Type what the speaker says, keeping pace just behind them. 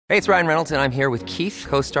Hey, it's Ryan Reynolds, and I'm here with Keith,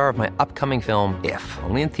 co-star of my upcoming film, If,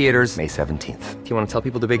 only in theaters May 17th. Do you want to tell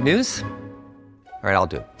people the big news? All right, I'll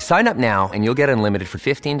do it. Sign up now and you'll get unlimited for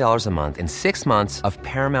 $15 a month and 6 months of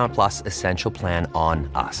Paramount Plus Essential Plan on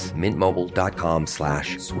us.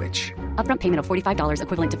 MintMobile.com/switch. Upfront payment of $45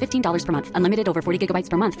 equivalent to $15 per month. Unlimited over 40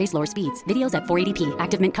 gigabytes per month. Face lower speeds. Videos at 480p.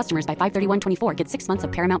 Active Mint customers by 531.24 get 6 months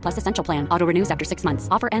of Paramount Plus Essential Plan. Auto renews after 6 months.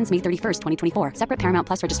 Offer ends May 31st, 2024. Separate Paramount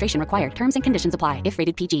Plus registration required. Terms and conditions apply if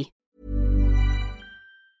rated PG.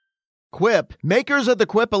 Quip, makers of the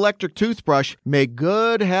Quip electric toothbrush, make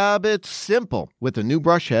good habits simple with a new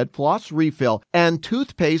brush head, floss refill, and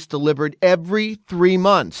toothpaste delivered every 3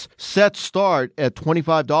 months. Sets start at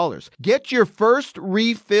 $25. Get your first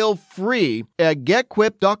refill free at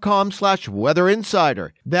getquip.com/weatherinsider.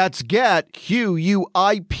 That's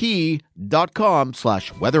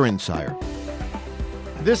getquip.com/weatherinsider.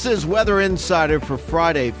 This is Weather Insider for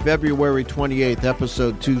Friday, February 28th,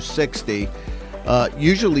 episode 260.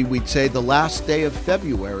 Usually we'd say the last day of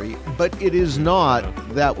February, but it is not.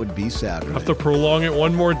 That would be Saturday. Have to prolong it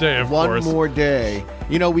one more day, of course. One more day.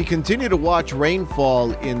 You know, we continue to watch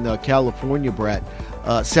rainfall in California, Brett.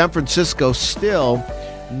 San Francisco still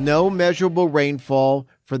no measurable rainfall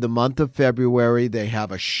for the month of February. They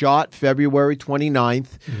have a shot February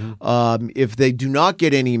 29th. Mm-hmm. If they do not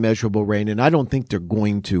get any measurable rain, and I don't think they're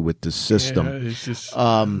going to with the system,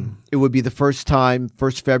 it would be the first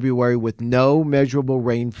February with no measurable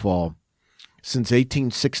rainfall since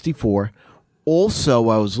 1864. Also,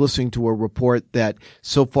 I was listening to a report that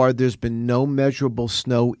so far there's been no measurable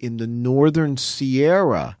snow in the northern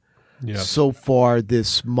Sierra so far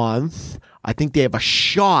this month. I think they have a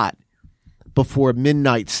shot before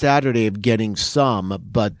midnight Saturday of getting some,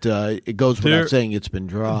 but it goes without saying it's been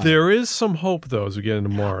dry. There is some hope, though, as we get into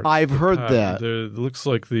March. I've heard that. It looks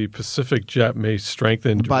like the Pacific jet may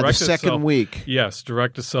strengthen. By the second week. Yes,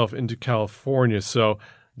 direct itself into California. So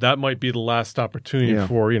that might be the last opportunity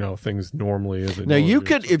for, things normally as it now, normally you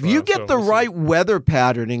could, if you get the right weather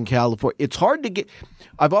pattern in California, it's hard to get.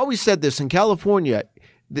 I've always said this in California,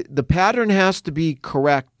 the pattern has to be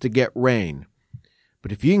correct to get rain.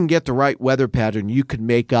 But if you can get the right weather pattern, you can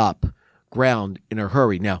make up ground in a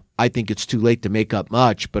hurry. Now, I think it's too late to make up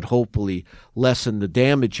much, but hopefully lessen the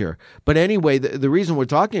damage here. But anyway, the reason we're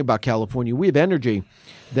talking about California, we have energy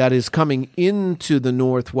that is coming into the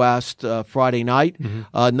Northwest Friday night. Mm-hmm.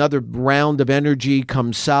 Another round of energy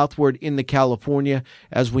comes southward into California.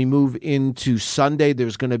 As we move into Sunday,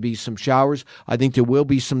 there's going to be some showers. I think there will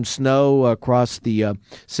be some snow across the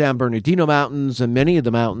San Bernardino Mountains and many of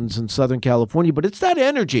the mountains in Southern California. But it's that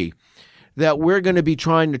energy that we're going to be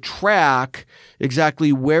trying to track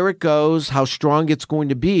exactly where it goes, how strong it's going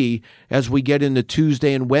to be as we get into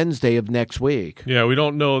Tuesday and Wednesday of next week. Yeah, we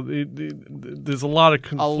don't know. There's a lot of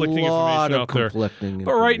conflicting information out there.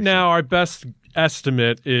 But right now, our best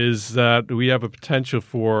estimate is that we have a potential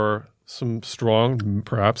for some strong,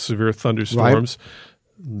 perhaps severe thunderstorms,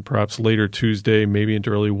 perhaps later Tuesday, maybe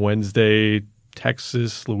into early Wednesday,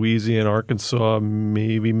 Texas, Louisiana, Arkansas,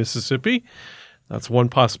 maybe Mississippi. That's one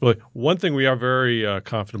possibility. One thing we are very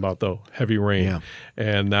confident about, though, heavy rain.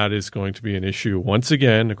 And that is going to be an issue once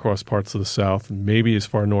again across parts of the South, and maybe as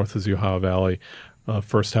far north as the Ohio Valley,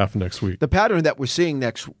 first half of next week. The pattern that we're seeing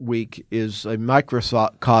next week is a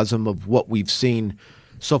microcosm of what we've seen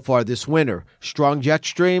so far this winter. Strong jet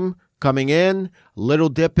stream coming in, little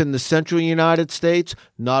dip in the central United States,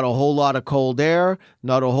 not a whole lot of cold air,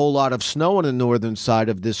 not a whole lot of snow on the northern side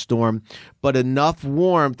of this storm, but enough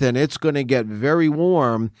warmth, and it's going to get very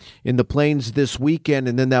warm in the plains this weekend,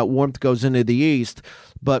 and then that warmth goes into the east.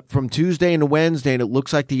 But from Tuesday into Wednesday, and it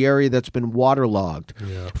looks like the area that's been waterlogged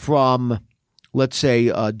from, let's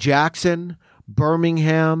say, Jackson,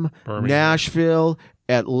 Birmingham, Nashville,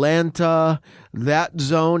 Atlanta, that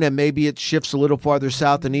zone, and maybe it shifts a little farther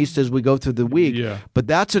south and east as we go through the week. But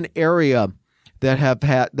that's an area that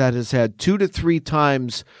has had 2 to 3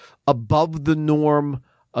 times above the norm,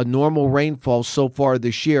 a normal rainfall so far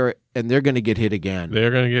this year, and they're going to get hit again.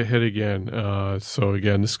 They're going to get hit again. So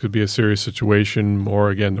again, this could be a serious situation. Or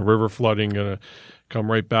again, the river flooding going to come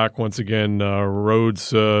right back once again.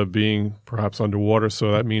 Roads being perhaps underwater,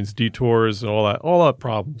 so that means detours and all that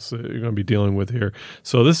problems that you're going to be dealing with here.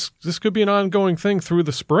 So this could be an ongoing thing through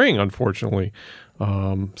the spring, unfortunately.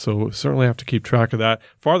 So certainly have to keep track of that.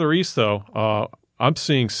 Farther east, though, I'm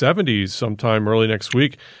seeing 70s sometime early next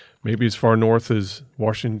week. Maybe as far north as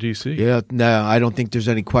Washington, D.C. Yeah, no, I don't think there's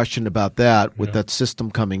any question about that with that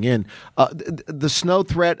system coming in. The snow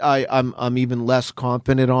threat, I'm even less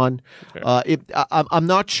confident on. I'm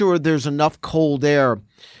not sure there's enough cold air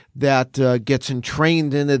that gets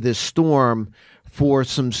entrained into this storm for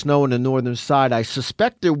some snow on the northern side. I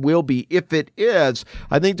suspect there will be. If it is,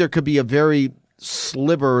 I think there could be a very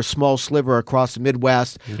small sliver across the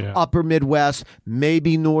Midwest, upper Midwest,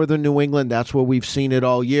 maybe northern New England. That's where we've seen it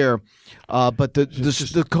all year. But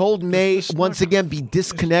the cold may once again be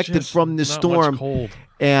disconnected from the storm.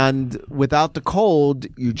 And without the cold,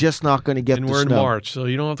 you're just not going to get the snow. And we're in March, so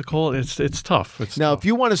you don't have the cold. It's tough. If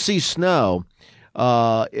you want to see snow,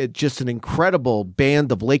 it's just an incredible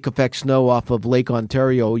band of lake effect snow off of Lake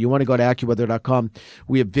Ontario. You want to go to AccuWeather.com.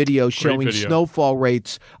 We have video showing snowfall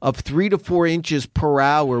rates of 3 to 4 inches per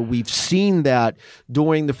hour. We've seen that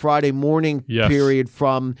during the Friday morning period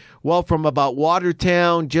from about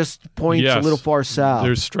Watertown, just points a little far south.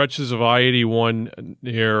 There's stretches of I-81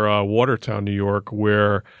 near Watertown, New York,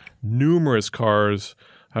 where numerous cars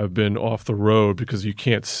have been off the road because you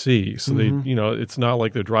can't see. So they, it's not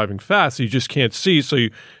like they're driving fast. You just can't see. So you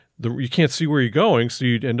can't see where you're going. So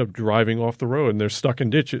you end up driving off the road and they're stuck in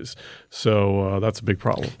ditches. So that's a big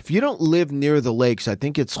problem. If you don't live near the lakes, I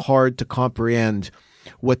think it's hard to comprehend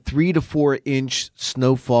what 3 to 4 inch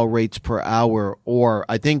snowfall rates per hour, or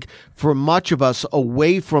I think for much of us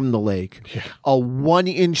away from the lake, a 1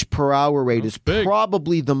 inch per hour rate is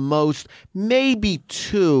probably the most, maybe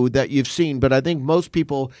 2 that you've seen, but I think most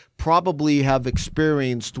people probably have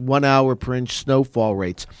experienced 1 hour per inch snowfall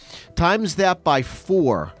rates. Times that by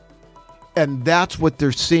 4. And that's what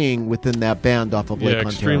they're seeing within that band off of Lake Ontario.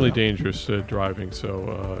 Extremely dangerous driving.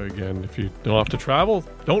 So, again, if you don't have to travel,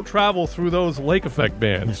 don't travel through those lake effect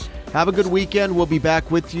bands. Have a good weekend. We'll be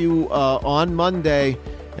back with you on Monday,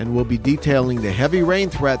 and we'll be detailing the heavy rain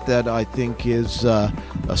threat that I think is a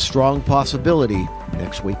strong possibility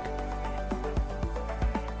next week.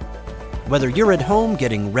 Whether you're at home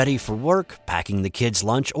getting ready for work, packing the kids'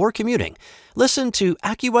 lunch, or commuting, listen to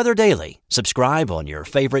AccuWeather Daily. Subscribe on your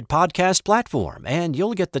favorite podcast platform, and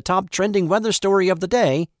you'll get the top trending weather story of the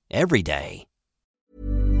day every day.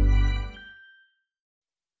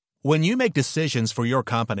 When you make decisions for your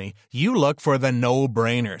company, you look for the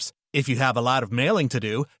no-brainers. If you have a lot of mailing to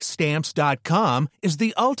do, Stamps.com is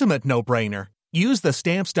the ultimate no-brainer. Use the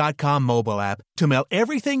Stamps.com mobile app to mail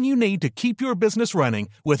everything you need to keep your business running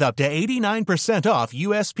with up to 89% off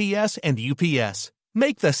USPS and UPS.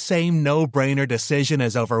 Make the same no-brainer decision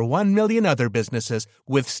as over 1 million other businesses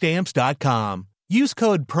with Stamps.com. Use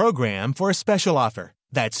code PROGRAM for a special offer.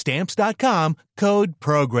 That's Stamps.com, code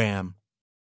PROGRAM.